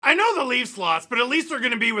I know the Leafs lost, but at least they're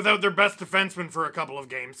going to be without their best defenseman for a couple of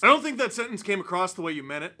games. I don't think that sentence came across the way you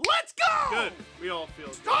meant it. Let's go! Good. We all feel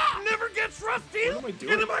it. Stop! Never gets rusty! What am I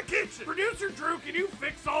doing? Into my kitchen! Producer Drew, can you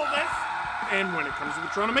fix all this? And when it comes to the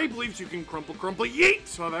Toronto Maple Leafs, you can crumple, yeet!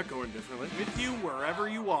 Saw that going differently. With you wherever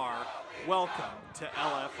you are, welcome to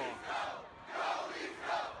LFR.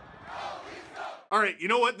 All right, you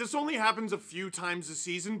know what? This only happens a few times a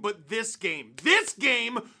season, but this game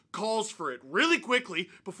calls for it. Really quickly,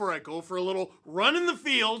 before I go for a little run in the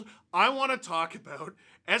field, I want to talk about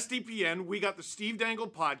SDPN. We got the Steve Dangle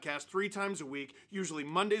podcast 3 times a week, usually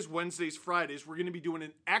Mondays, Wednesdays, Fridays. We're going to be doing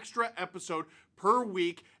an extra episode per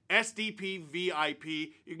week. SDP VIP.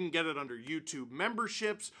 You can get it under YouTube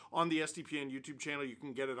memberships on the SDPN YouTube channel. You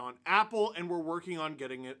can get it on Apple, and we're working on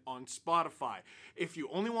getting it on Spotify. If you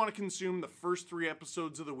only want to consume the first 3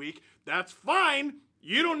 episodes of the week, that's fine.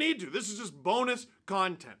 You don't need to. This is just bonus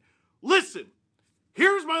content. Listen,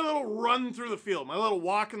 here's my little run through the field, my little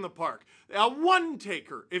walk in the park. A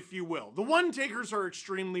one-taker, if you will. The one-takers are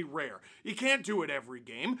extremely rare. You can't do it every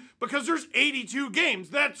game because there's 82 games.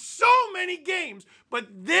 That's so many games. But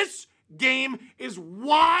this game is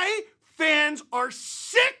why fans are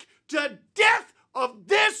sick to death of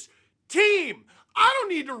this team. I don't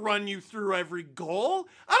need to run you through every goal.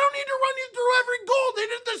 I don't need to run you through every goal. They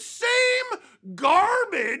did the same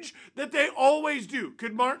garbage that they always do.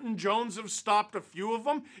 Could Martin Jones have stopped a few of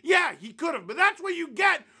them? Yeah, he could have, but that's what you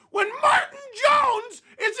get when Martin Jones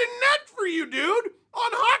is in net for you, dude.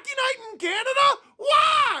 On Hockey Night in Canada?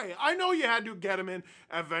 Why? I know you had to get him in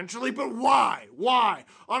eventually, but why? Why?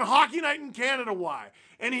 On Hockey Night in Canada, why?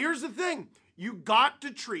 And here's the thing. You've got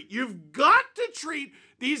to treat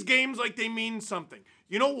these games like they mean something.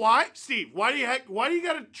 You know why? Steve, why do you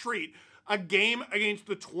got to treat a game against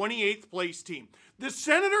the 28th place team? The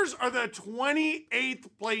Senators are the 28th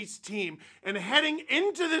place team, and heading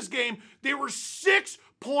into this game, they were 6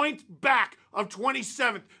 points back of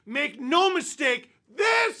 27th. Make no mistake,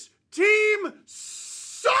 this team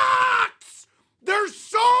sucks! They're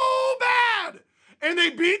so bad! And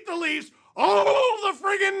they beat the Leafs all the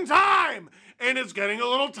friggin' time! And it's getting a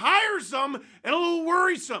little tiresome and a little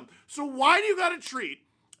worrisome. So why do you got to treat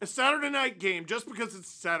a Saturday night game, just because it's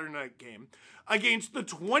a Saturday night game, against the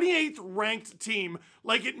 28th ranked team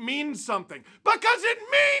like it means something? Because it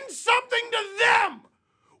means something to them!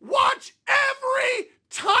 Watch every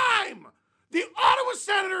time the Ottawa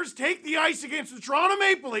Senators take the ice against the Toronto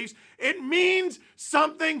Maple Leafs, it means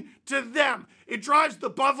something to them. It drives the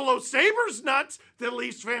Buffalo Sabres nuts that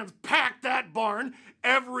Leafs fans pack that barn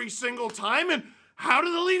every single time. And how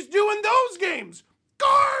do the Leafs do in those games?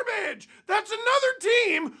 Garbage! That's another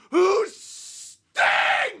team who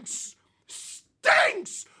stinks!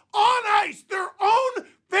 Stinks! On ice! Their own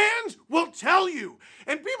fans will tell you.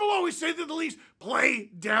 And people always say that the Leafs play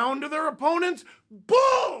down to their opponents.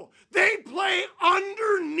 Bull! They play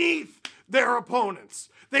underneath their opponents.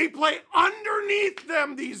 They play underneath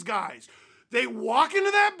them, these guys. They walk into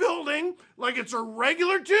that building like it's a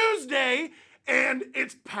regular Tuesday, and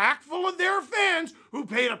it's packed full of their fans who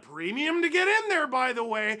paid a premium to get in there, by the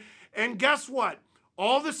way. And guess what?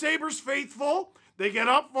 All the Sabres faithful, they get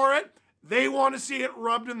up for it. They want to see it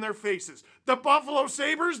rubbed in their faces. The Buffalo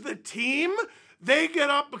Sabres, the team, they get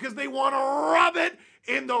up because they want to rub it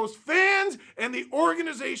in those fans and the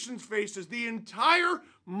organization's faces, the entire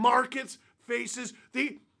market's faces.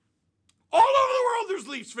 All over the world, there's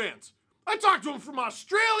Leafs fans. I talked to them from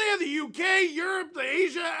Australia, the UK, Europe,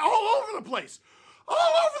 Asia, all over the place. All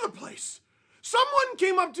over the place. Someone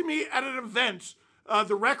came up to me at an event,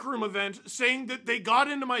 the Rec Room event, saying that they got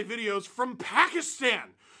into my videos from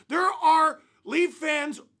Pakistan. There are Leaf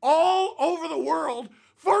fans all over the world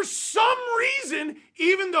for some reason,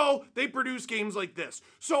 even though they produce games like this.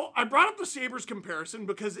 So I brought up the Sabres comparison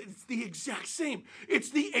because it's the exact same.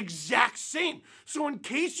 It's the exact same. So in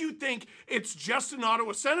case you think it's just an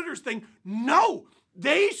Ottawa Senators thing, no,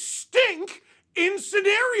 they stink in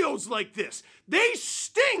scenarios like this. They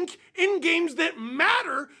stink in games that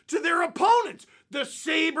matter to their opponents. The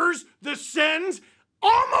Sabres, the Sens,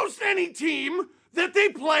 almost any team that they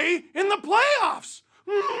play in the playoffs.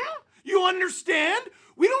 You understand?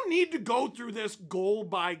 We don't need to go through this goal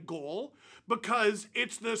by goal because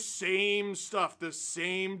it's the same stuff, the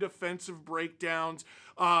same defensive breakdowns.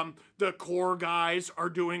 The core guys are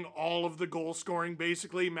doing all of the goal scoring,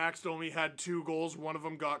 basically. Max Domi had 2 goals. One of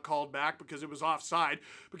them got called back because it was offside,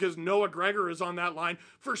 because Noah Gregor is on that line.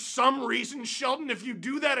 For some reason, Sheldon, if you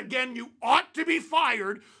do that again, you ought to be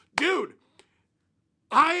fired. Dude,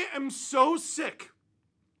 I am so sick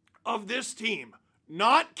of this team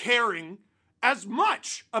not caring as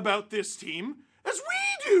much about this team as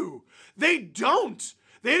we do. They don't.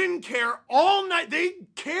 They didn't care all night. They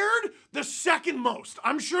cared the second most.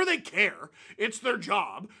 I'm sure they care. It's their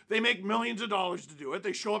job. They make millions of dollars to do it.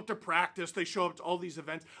 They show up to practice. They show up to all these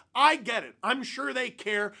events. I get it. I'm sure they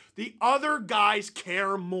care. The other guys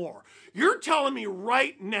care more. You're telling me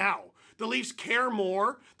right now the Leafs care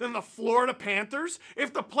more than the Florida Panthers?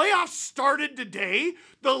 If the playoffs started today,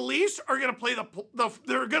 the Leafs are going to play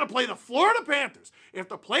they're going to play the Florida Panthers. If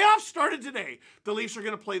the playoffs started today, the Leafs are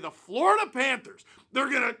going to play the Florida Panthers.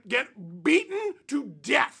 They're going to get beaten to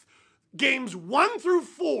death games 1 through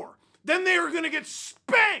 4. Then they are going to get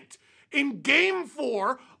spanked in game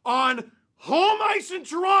 4 on home ice in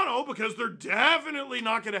Toronto, because they're definitely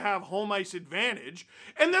not going to have home ice advantage.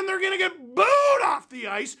 And then they're going to get booed off the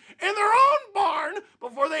ice in their own barn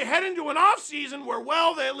before they head into an offseason where,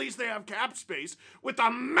 well, at least they have cap space with a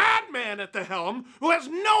madman at the helm who has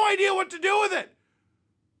no idea what to do with it.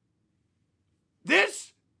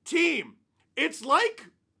 This team, it's like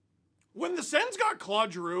when the Sens got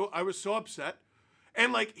Claude Giroux, I was so upset.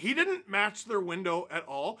 And, like, he didn't match their window at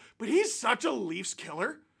all, but he's such a Leafs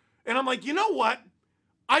killer. And I'm like, you know what?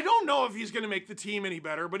 I don't know if he's going to make the team any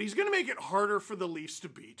better, but he's going to make it harder for the Leafs to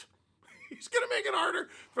beat. He's going to make it harder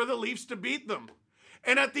for the Leafs to beat them.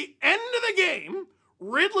 And at the end of the game,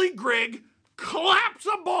 Ridley Grigg claps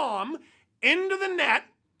a bomb into the net,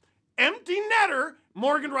 empty netter.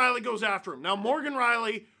 Morgan Rielly goes after him. Now, Morgan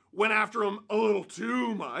Rielly went after him a little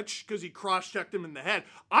too much because he cross-checked him in the head.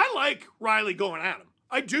 I like Rielly going at him.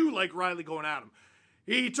 I do like Rielly going at him.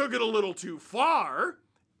 He took it a little too far.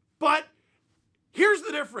 But here's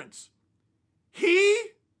the difference. He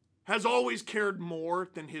has always cared more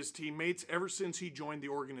than his teammates ever since he joined the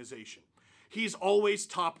organization. He's always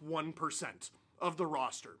top 1% of the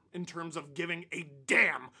roster in terms of giving a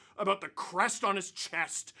damn about the crest on his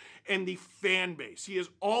chest and the fan base. He has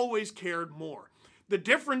always cared more. The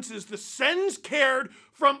difference is the Sens cared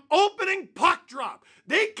from opening puck drop.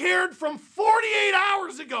 They cared from 48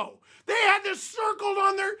 hours ago. They had this circled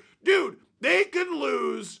on their... Dude, they could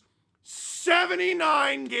lose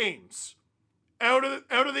 79 games out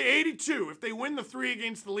of the 82. If they win the 3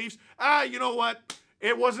 against the Leafs, you know what?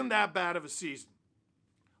 It wasn't that bad of a season.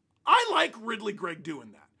 I like Ridley Grigg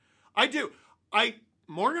doing that. I do.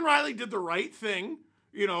 Morgan Rielly did the right thing.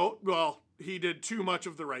 He did too much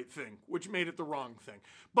of the right thing, which made it the wrong thing.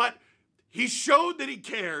 But he showed that he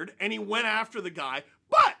cared, and he went after the guy.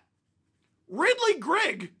 But Ridley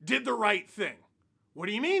Grigg did the right thing. What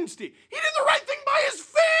do you mean, Steve? He did the right thing by his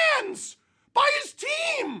fans, by his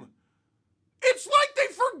team. It's like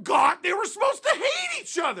they forgot they were supposed to hate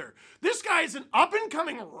each other. This guy is an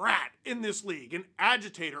up-and-coming rat in this league, an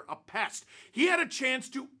agitator, a pest. He had a chance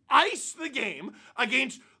to ice the game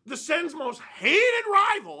against the Sens' most hated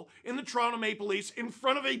rival in the Toronto Maple Leafs in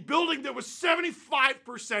front of a building that was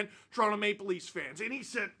 75% Toronto Maple Leafs fans. And he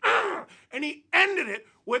said, "Ugh," and he ended it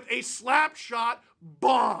with a slap shot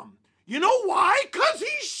bomb. You know why? Because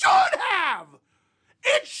he should have.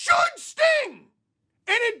 It should sting.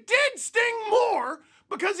 And it did sting more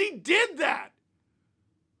because he did that.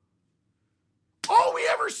 All we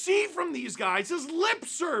ever see from these guys is lip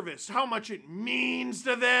service, how much it means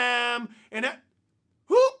to them. And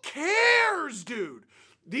who cares, dude?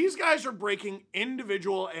 These guys are breaking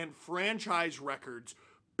individual and franchise records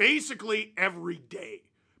basically every day,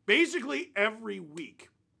 basically every week.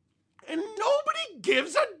 And nobody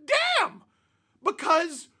gives a damn,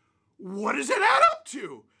 because what does it add up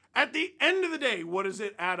to? At the end of the day, what does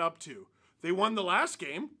it add up to? They won the last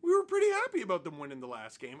game. We were pretty happy about them winning the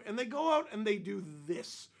last game. And they go out and they do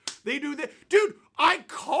this. They do this. Dude, I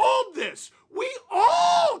called this. We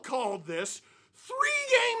all called this 3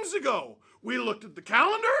 games ago. We looked at the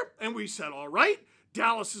calendar and we said, all right,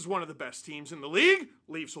 Dallas is one of the best teams in the league.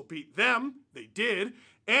 Leafs will beat them. They did.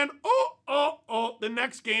 And the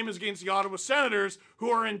next game is against the Ottawa Senators,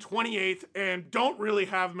 who are in 28th and don't really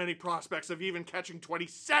have many prospects of even catching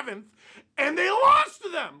 27th. And they lost to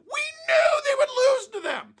them. We knew they would lose to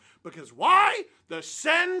them. Because why? The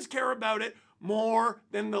Sens care about it more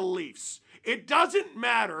than the Leafs. It doesn't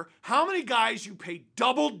matter how many guys you pay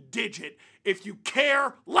double digit if you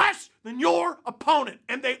care less than your opponent.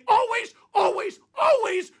 And they always, always,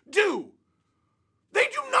 always do. They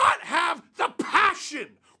do not have the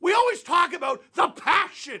passion. We always talk about the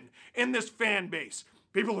passion in this fan base.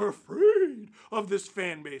 People are afraid of this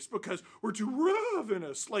fan base because we're too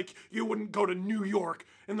ravenous. Like, you wouldn't go to New York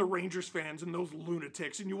and the Rangers fans and those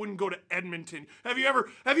lunatics, and you wouldn't go to Edmonton. Have you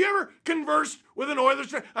ever conversed with an Oilers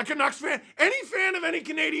fan, a Canucks fan, any fan of any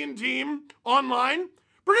Canadian team online?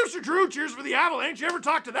 Producer Drew cheers for the Avalanche. You ever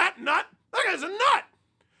talk to that nut? That guy's a nut.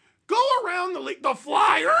 Go around the league. The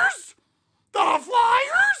Flyers?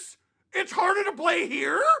 It's harder to play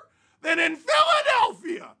here than in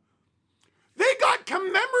Philadelphia. They got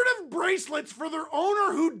commemorative bracelets for their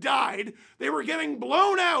owner who died. They were getting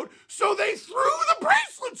blown out, so they threw the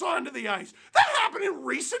bracelets onto the ice. That happened in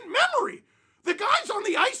recent memory. The guys on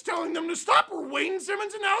the ice telling them to stop were Wayne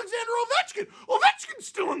Simmons and Alexander Ovechkin. Ovechkin's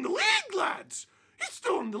still in the league, lads. He's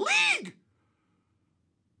still in the league.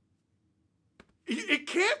 It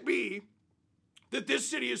can't be that this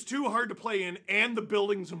city is too hard to play in and the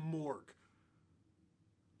building's a morgue.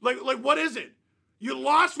 Like what is it? You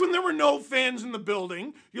lost when there were no fans in the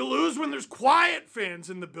building. You lose when there's quiet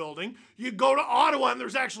fans in the building. You go to Ottawa and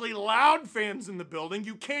there's actually loud fans in the building.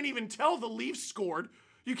 You can't even tell the Leafs scored.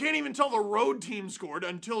 You can't even tell the road team scored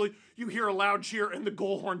until you hear a loud cheer and the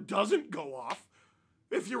goal horn doesn't go off,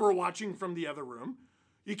 if you were watching from the other room.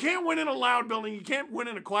 You can't win in a loud building. You can't win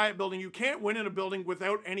in a quiet building. You can't win in a building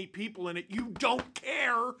without any people in it. You don't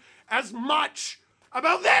care as much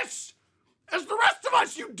about this as the rest of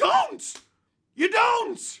us. You don't. You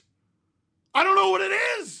don't. I don't know what it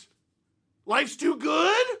is. Life's too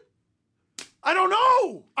good? I don't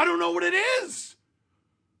know. I don't know what it is.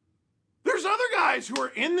 There's other guys who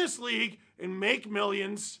are in this league and make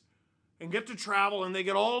millions and get to travel and they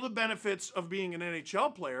get all the benefits of being an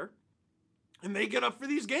NHL player and they get up for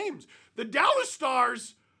these games. The Dallas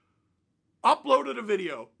Stars uploaded a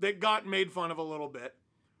video that got made fun of a little bit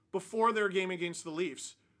before their game against the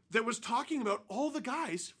Leafs that was talking about all the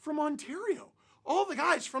guys from Ontario, all the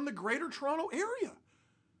guys from the Greater Toronto area.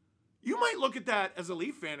 You might look at that as a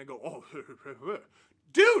Leaf fan and go, oh,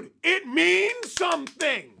 dude, it means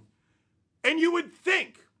something. And you would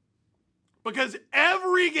think, because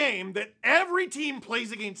every game that every team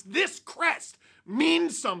plays against this crest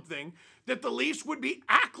means something, that the Leafs would be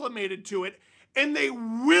acclimated to it, and they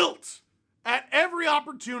wilt at every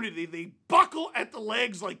opportunity. They buckle at the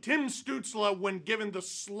legs like Tim Stützle when given the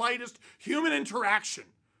slightest human interaction.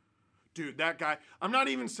 Dude, that guy, I'm not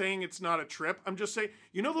even saying it's not a trip. I'm just saying,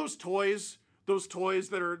 you know those toys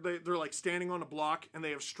that they're like standing on a block and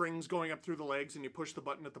they have strings going up through the legs and you push the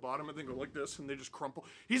button at the bottom and they go like this and they just crumple.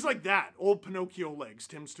 He's like that, old Pinocchio legs,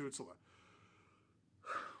 Tim Stützle.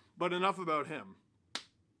 But enough about him.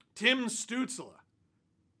 Tim Stützle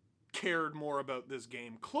cared more about this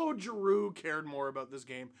game. Claude Giroux cared more about this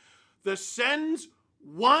game. The Sens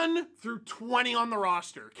 1 through 20 on the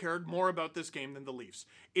roster cared more about this game than the Leafs.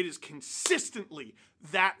 It is consistently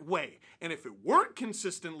that way. And if it weren't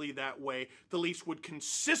consistently that way, the Leafs would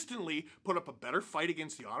consistently put up a better fight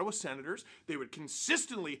against the Ottawa Senators. They would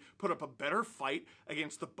consistently put up a better fight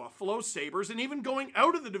against the Buffalo Sabres. And even going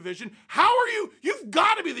out of the division, how are you? You've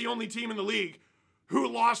got to be the only team in the league who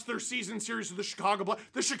lost their season series to the Chicago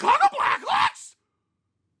Blackhawks?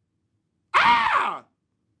 Ah!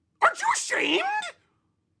 Aren't you ashamed?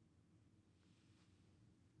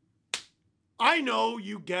 I know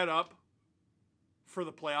you get up for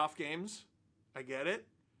the playoff games. I get it.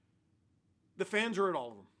 The fans are at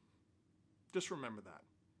all of them. Just remember that.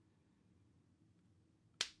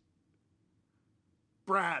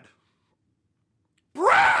 Brad,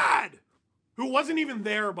 who wasn't even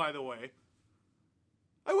there, by the way.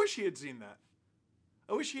 I wish he had seen that.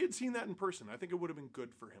 I wish he had seen that in person. I think it would have been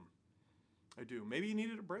good for him. I do. Maybe he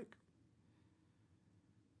needed a break.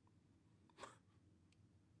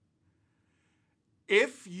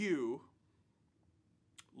 If you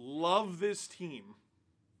love this team,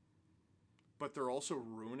 but they're also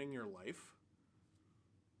ruining your life,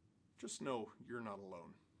 just know you're not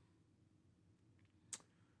alone.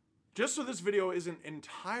 Just so this video isn't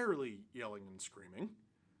entirely yelling and screaming,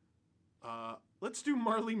 let's do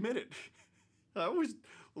Marley Minute. I always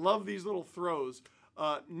love these little throws.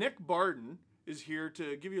 Nick Barden is here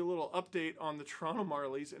to give you a little update on the Toronto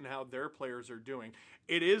Marlies and how their players are doing.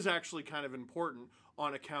 It is actually kind of important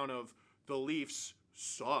on account of the Leafs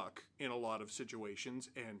suck in a lot of situations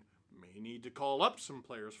and may need to call up some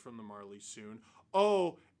players from the Marlies soon.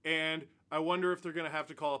 Oh, and I wonder if they're going to have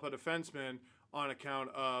to call up a defenseman on account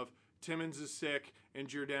of Timmins is sick and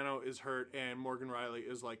Giordano is hurt and Morgan Riley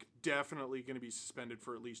is like definitely going to be suspended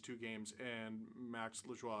for at least 2 games and Max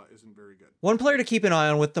Lajoie isn't very good. One player to keep an eye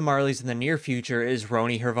on with the Marlies in the near future is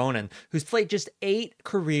Roni Hirvonen, who's played just 8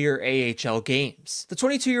 career AHL games. The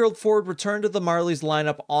 22-year-old forward returned to the Marlies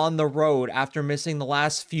lineup on the road after missing the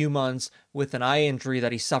last few months with an eye injury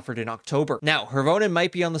that he suffered in October. Now, Hirvonen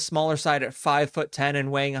might be on the smaller side at 5'10" and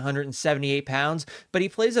weighing 178 pounds, but he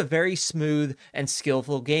plays a very smooth and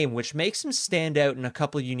skillful game, which makes him stand out in a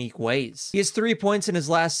couple unique ways. He has 3 points in his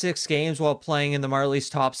last 6 games while playing in the Marlies'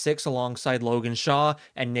 top 6 alongside Logan Shaw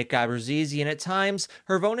and Nick Abruzzese, and at times,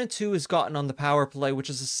 Hirvonen too has gotten on the power play, which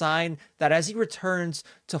is a sign that as he returns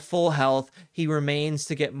to full health, he remains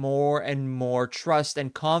to get more and more trust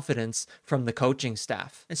and confidence from the coaching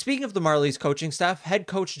staff. And speaking of the Marlies coaching staff, head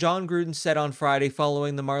coach John Gruden said on Friday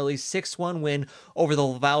following the Marlies 6-1 win over the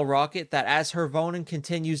Laval Rocket that as Hirvonen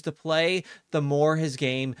continues to play, the more his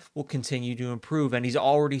game will continue to improve. And he's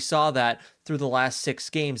already saw that through the last 6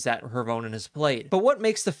 games that Hirvonen has played. But what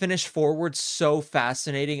makes the Finnish forward so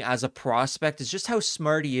fascinating as a prospect is just how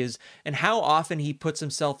smart he is and how often he puts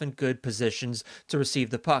himself in good positions to receive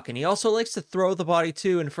the puck. And he also likes to throw the body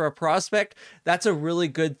too. And for a prospect, that's a really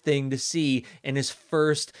good thing to see in his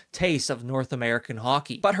first taste of North American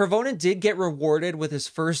hockey. But Hirvonen did get rewarded with his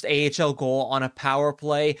first AHL goal on a power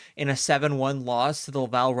play in a 7-1 loss to the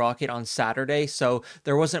Laval Rocket on Saturday. So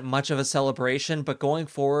there wasn't much of a celebration, but going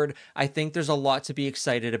forward, I think there's a lot to be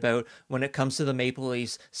excited about when it comes to the Maple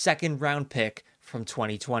Leafs' second round pick from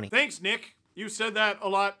 2020. Thanks, Nick. You said that a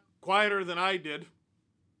lot quieter than I did.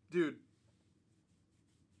 Dude.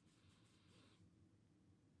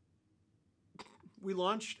 We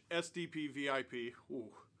launched SDP VIP.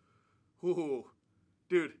 Ooh.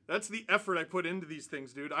 Dude, that's the effort I put into these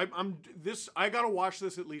things, dude. I gotta watch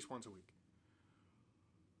this at least once a week.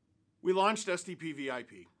 We launched SDP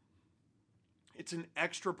VIP. It's an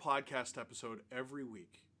extra podcast episode every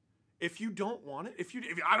week. If you don't want it,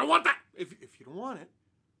 I don't want that. If you don't want it,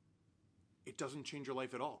 it doesn't change your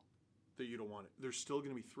life at all that you don't want it. There's still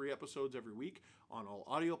going to be 3 episodes every week on all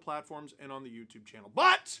audio platforms and on the YouTube channel.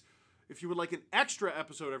 But if you would like an extra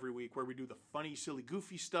episode every week where we do the funny, silly,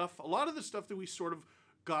 goofy stuff, a lot of the stuff that we sort of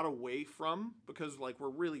got away from because like we're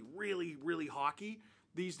really, really, really hockey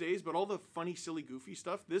these days, but all the funny, silly, goofy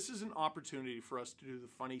stuff, this is an opportunity for us to do the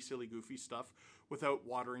funny, silly, goofy stuff without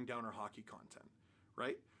watering down our hockey content,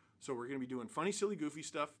 right? So we're going to be doing funny, silly, goofy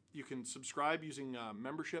stuff. You can subscribe using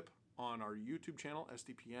membership on our YouTube channel,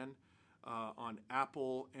 SDPN, on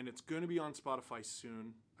Apple, and it's going to be on Spotify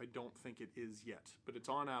soon. I don't think it is yet, but it's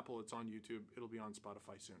on Apple, it's on YouTube, it'll be on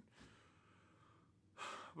Spotify soon.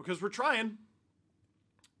 Because we're trying.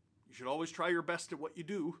 You should always try your best at what you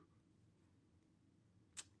do.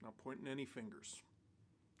 Not pointing any fingers.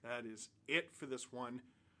 That is it for this one.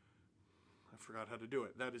 I forgot how to do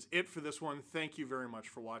it. That is it for this one. Thank you very much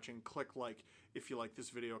for watching. Click like if you like this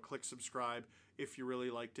video. Click subscribe if you really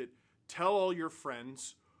liked it. Tell all your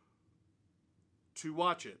friends to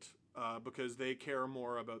watch it because they care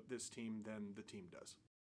more about this team than the team does.